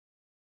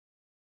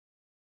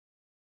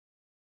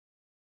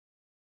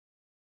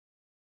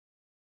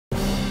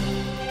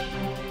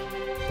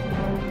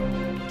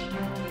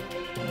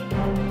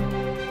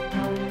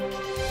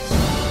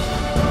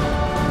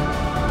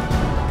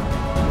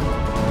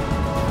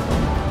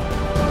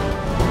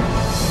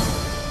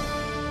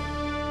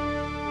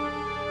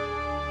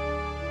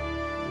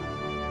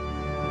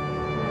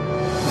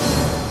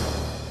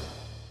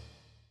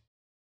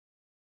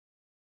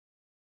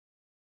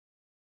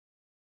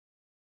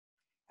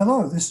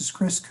Hello, this is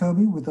Chris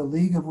Kobe with the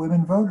League of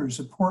Women Voters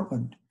of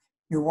Portland.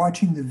 You're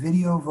watching the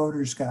Video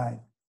Voters Guide.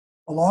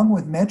 Along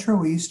with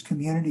MetroEast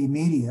Community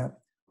Media,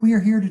 we are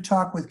here to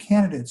talk with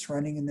candidates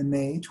running in the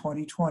May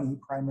 2020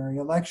 primary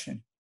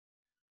election.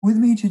 With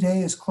me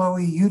today is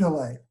Chloe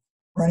Eudaly,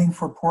 running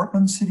for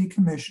Portland City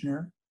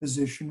Commissioner,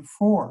 position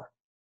 4.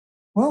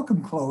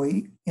 Welcome,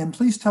 Chloe, and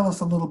please tell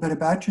us a little bit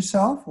about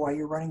yourself, why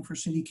you're running for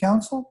City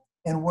Council,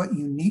 and what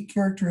unique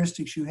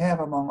characteristics you have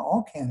among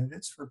all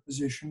candidates for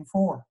position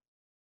 4.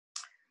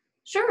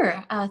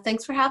 Sure.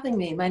 Thanks for having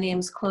me. My name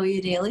is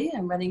Chloe Eudaly.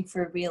 I'm running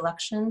for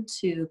re-election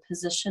to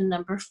position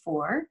number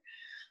 4.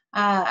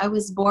 I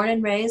was born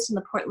and raised in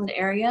the Portland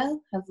area.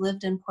 I've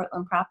lived in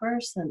Portland proper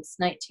since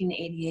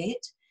 1988.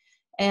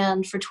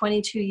 And for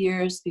 22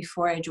 years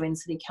before I joined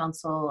City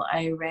Council,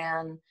 I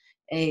ran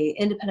an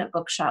independent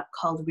bookshop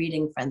called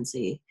Reading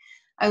Frenzy.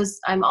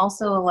 I'm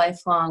also a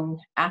lifelong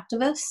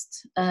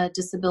activist,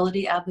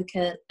 disability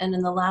advocate, and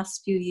in the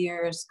last few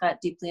years got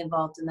deeply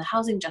involved in the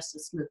housing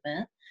justice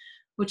movement,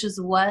 which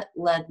is what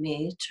led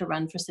me to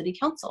run for City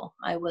Council.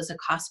 I was a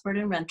cost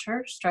burden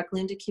renter,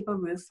 struggling to keep a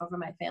roof over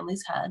my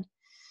family's head.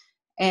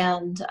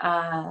 And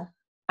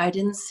I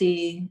didn't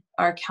see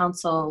our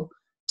council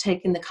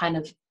taking the kind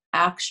of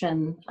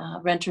action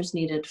renters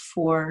needed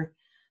for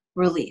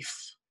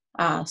relief.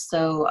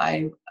 So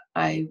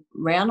I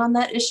ran on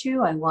that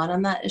issue, I won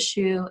on that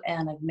issue,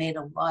 and I've made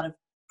a lot of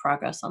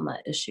progress on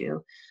that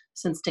issue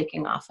since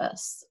taking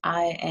office.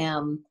 I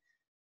am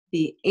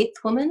the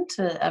 8th woman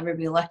to ever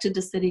be elected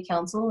to City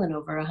Council in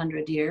over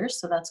 100 years.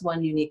 So that's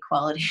one unique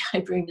quality I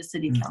bring to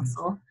City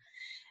Council.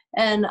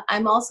 And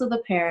I'm also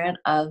the parent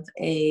of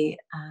an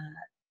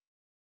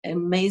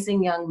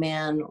amazing young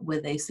man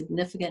with a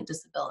significant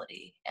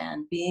disability.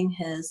 And being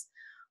his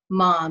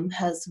mom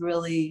has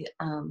really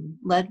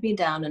led me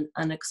down an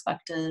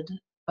unexpected,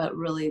 but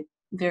really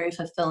very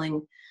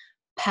fulfilling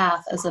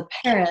path as a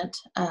parent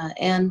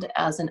and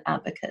as an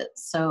advocate.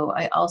 So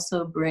I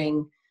also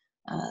bring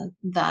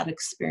that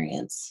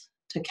experience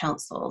to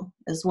council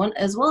as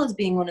well as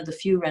being one of the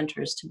few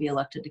renters to be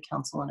elected to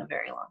council in a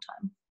very long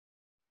time.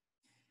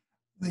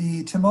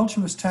 The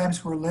tumultuous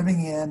times we're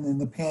living in and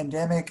the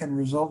pandemic and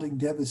resulting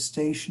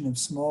devastation of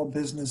small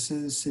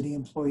businesses, city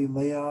employee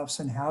layoffs,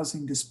 and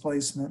housing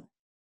displacement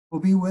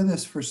will be with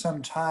us for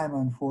some time,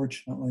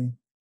 unfortunately.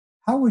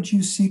 How would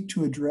you seek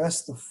to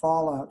address the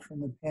fallout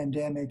from the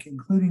pandemic,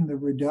 including the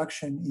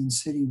reduction in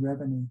city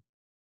revenue?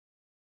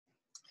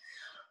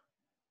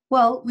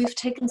 Well, we've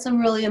taken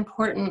some really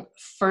important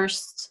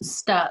first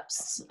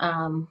steps.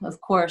 Of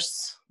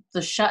course,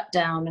 the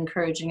shutdown,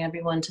 encouraging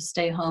everyone to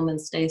stay home and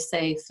stay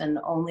safe and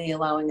only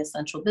allowing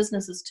essential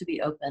businesses to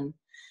be open.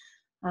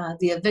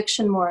 The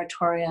eviction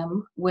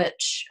moratorium,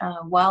 which,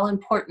 while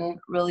important,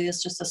 really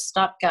is just a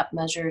stopgap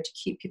measure to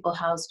keep people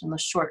housed in the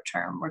short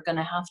term. We're going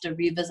to have to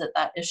revisit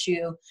that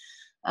issue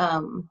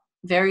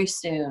very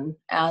soon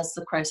as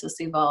the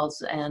crisis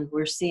evolves, and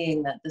we're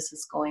seeing that this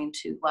is going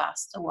to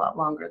last a lot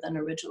longer than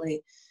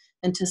originally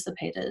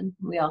anticipated.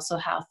 We also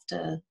have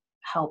to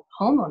help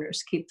homeowners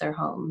keep their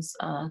homes,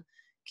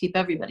 keep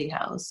everybody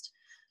housed.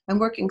 I'm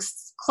working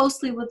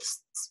closely with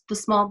the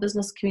small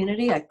business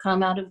community. I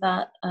come out of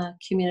that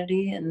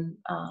community, and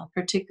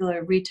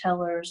particular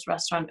retailers,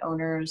 restaurant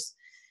owners,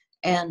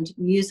 and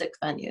music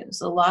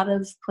venues. A lot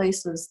of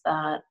places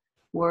that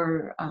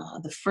were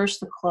the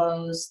first to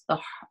close, the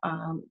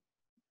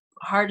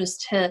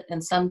hardest hit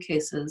in some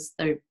cases,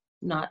 they're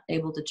not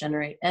able to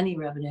generate any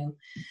revenue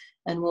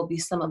and will be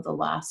some of the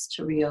last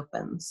to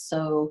reopen.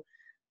 So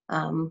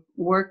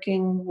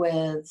working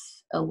with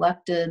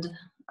elected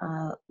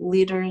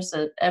leaders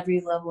at every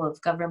level of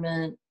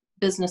government,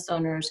 business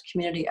owners,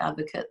 community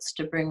advocates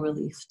to bring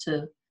relief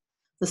to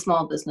the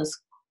small business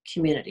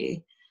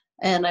community.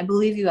 And I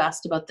believe you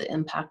asked about the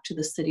impact to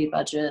the city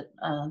budget.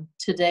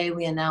 Today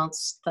we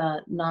announced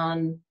that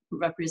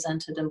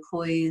non-represented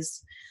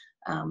employees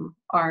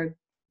are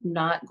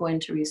not going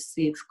to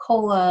receive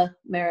COLA,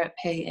 merit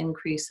pay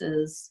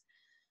increases,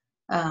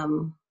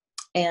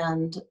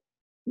 and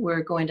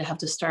we're going to have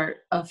to start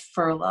a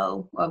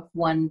furlough of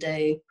 1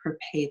 day per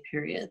pay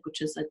period,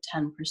 which is a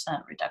 10%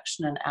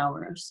 reduction in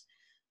hours.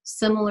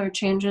 Similar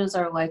changes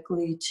are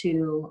likely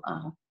to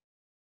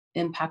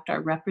impact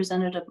our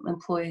representative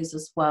employees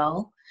as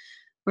well.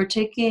 We're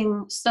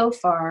taking, so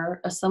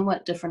far, a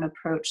somewhat different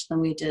approach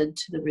than we did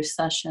to the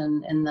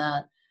recession in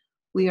that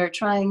we are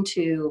trying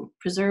to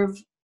preserve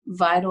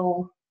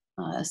vital,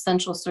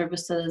 essential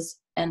services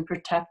and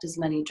protect as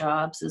many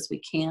jobs as we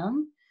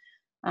can.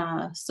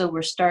 So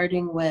we're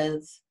starting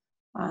with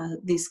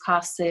these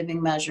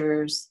cost-saving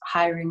measures,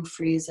 hiring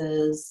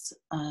freezes,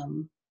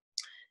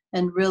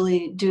 and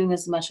really doing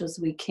as much as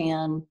we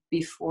can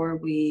before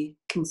we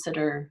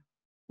consider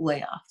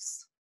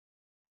layoffs.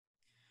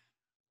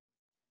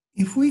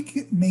 If we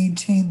could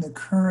maintain the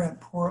current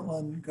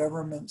Portland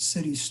government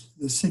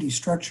the city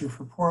structure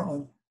for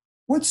Portland,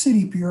 what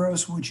city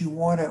bureaus would you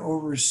want to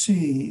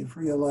oversee if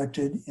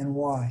reelected, and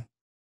why?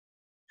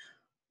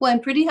 Well, I'm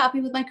pretty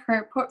happy with my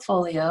current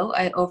portfolio.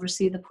 I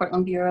oversee the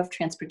Portland Bureau of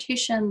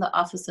Transportation, the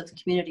Office of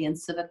Community and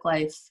Civic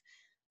Life,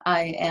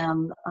 I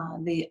am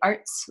the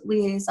arts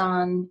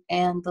liaison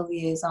and the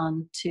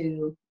liaison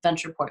to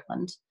Venture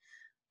Portland.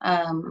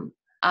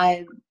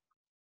 I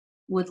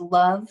would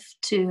love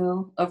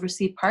to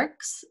oversee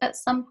parks at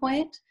some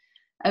point,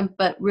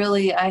 but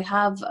really I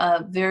have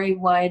very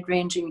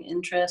wide-ranging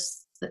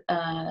interests.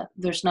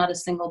 There's not a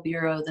single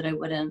bureau that I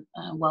wouldn't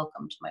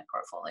welcome to my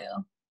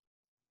portfolio.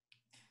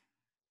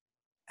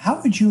 How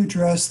would you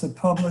address the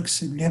public's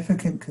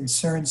significant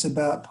concerns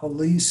about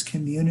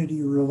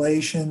police-community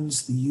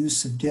relations, the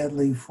use of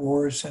deadly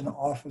force, and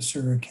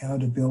officer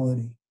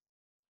accountability?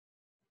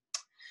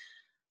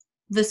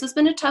 This has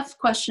been a tough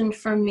question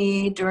for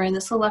me during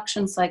this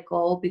election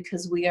cycle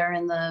because we are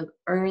in the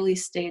early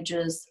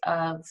stages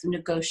of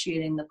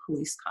negotiating the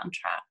police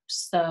contract.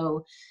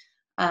 So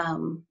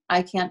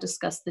I can't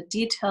discuss the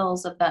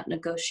details of that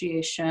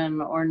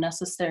negotiation or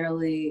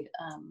necessarily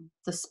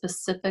the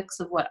specifics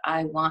of what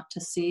I want to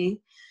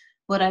see.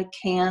 What I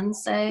can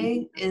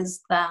say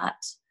is that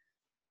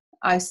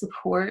I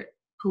support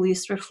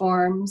police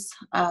reforms,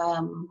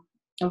 a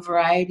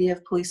variety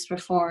of police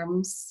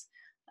reforms,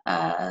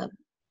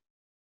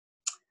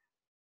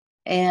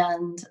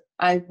 and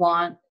I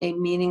want a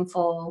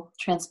meaningful,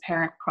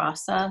 transparent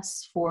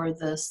process for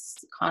this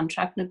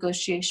contract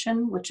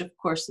negotiation, which of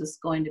course is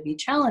going to be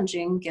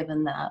challenging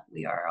given that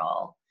we are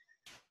all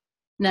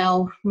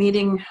now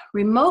meeting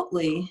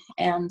remotely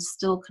and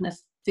still kind of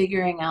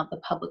figuring out the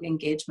public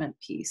engagement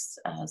piece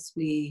as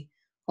we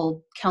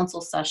hold council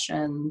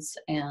sessions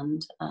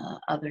and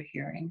other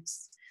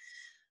hearings.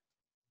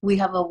 We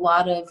have a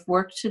lot of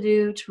work to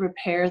do to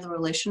repair the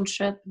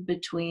relationship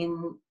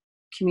between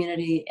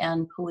community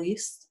and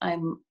police.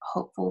 I'm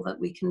hopeful that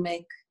we can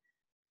make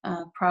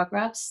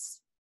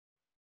progress.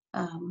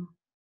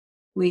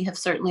 We have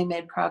certainly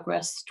made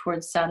progress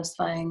towards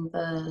satisfying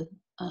the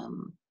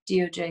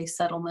DOJ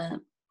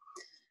settlement,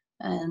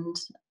 and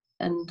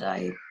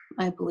I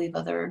believe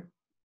other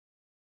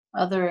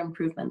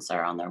improvements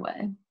are on their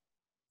way.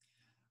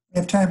 We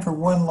have time for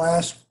one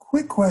last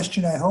quick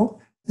question, I hope.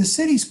 The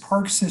city's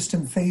park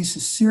system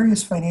faces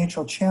serious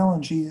financial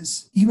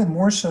challenges, even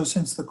more so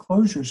since the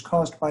closures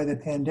caused by the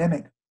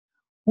pandemic.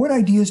 What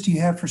ideas do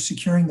you have for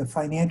securing the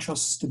financial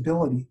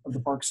stability of the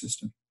park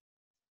system?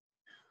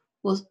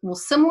 Well,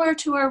 similar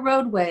to our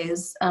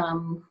roadways,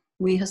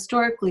 we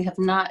historically have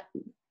not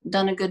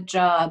done a good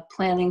job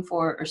planning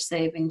for or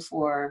saving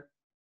for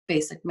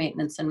basic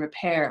maintenance and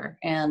repair.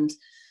 And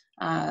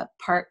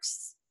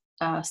parks,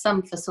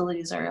 some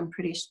facilities are in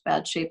pretty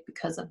bad shape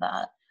because of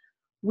that.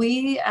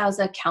 We, as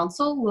a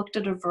council, looked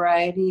at a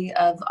variety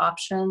of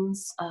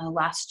options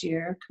last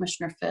year.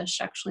 Commissioner Fish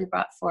actually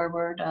brought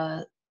forward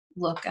a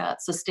look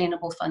at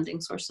sustainable funding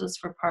sources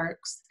for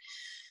parks.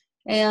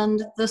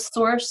 And the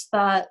source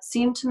that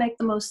seemed to make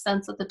the most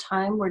sense at the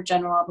time were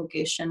general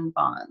obligation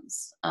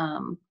bonds.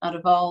 Out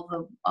of all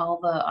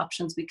the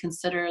options we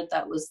considered,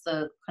 that was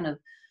the kind of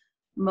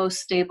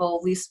most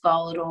stable, least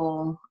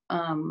volatile,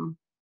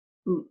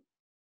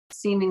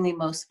 seemingly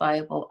most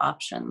viable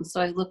option. So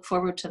I look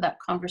forward to that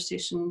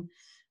conversation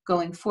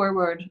going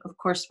forward. Of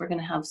course, we're going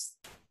to have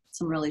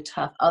some really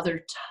tough,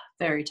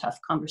 very tough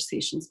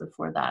conversations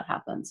before that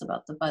happens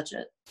about the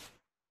budget.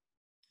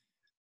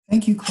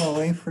 Thank you,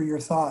 Chloe, for your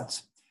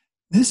thoughts.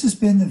 This has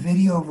been the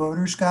Video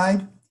Voters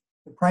Guide.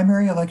 The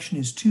primary election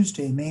is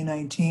Tuesday, May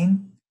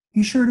 19.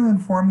 Be sure to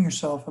inform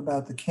yourself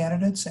about the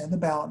candidates and the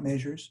ballot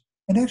measures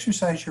and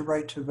exercise your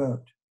right to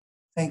vote.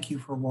 Thank you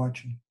for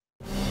watching.